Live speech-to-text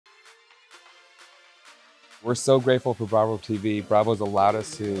We're so grateful for Bravo TV. Bravo's allowed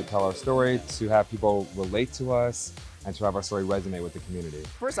us to tell our story, to have people relate to us, and to have our story resonate with the community.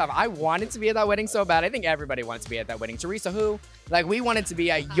 First off, I wanted to be at that wedding so bad. I think everybody wanted to be at that wedding. Teresa, who? Like, we wanted to be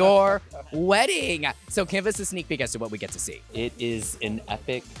at your wedding. So give us a sneak peek as to what we get to see. It is an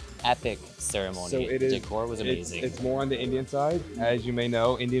epic ceremony. So it the is, decor was amazing. It's more on the Indian side. As you may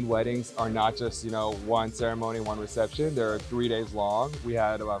know, Indian weddings are not just, one ceremony, one reception. They're 3 days long. We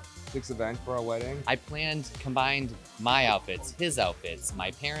had about 6 events for our wedding. I combined my outfits, his outfits,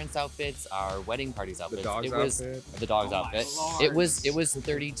 my parents' outfits, our wedding party's outfits. The dog's outfit. It was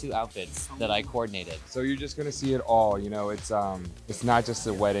 32 outfits that I coordinated. So you're just gonna see it all. It's not just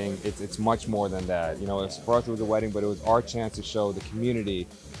a wedding. It's much more than that. It's for us it was a wedding, but it was our chance to show the community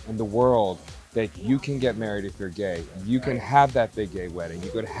and the world that you can get married if you're gay. You can have that big gay wedding.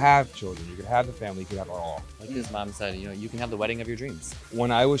 You could have children. You could have the family. You could have it all. Like his mom said, you can have the wedding of your dreams.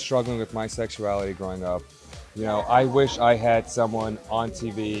 When I was struggling with my sexuality growing up, I wish I had someone on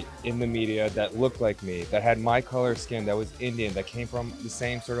TV in the media that looked like me, that had my color skin, that was Indian, that came from the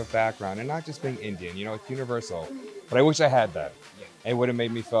same sort of background, and not just being Indian. It's universal. But I wish I had that. It would have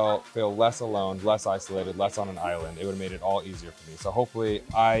made me feel less alone, less isolated, less on an island. It would have made it all easier for me. So hopefully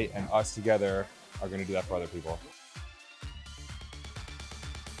I and us together are going to do that for other people.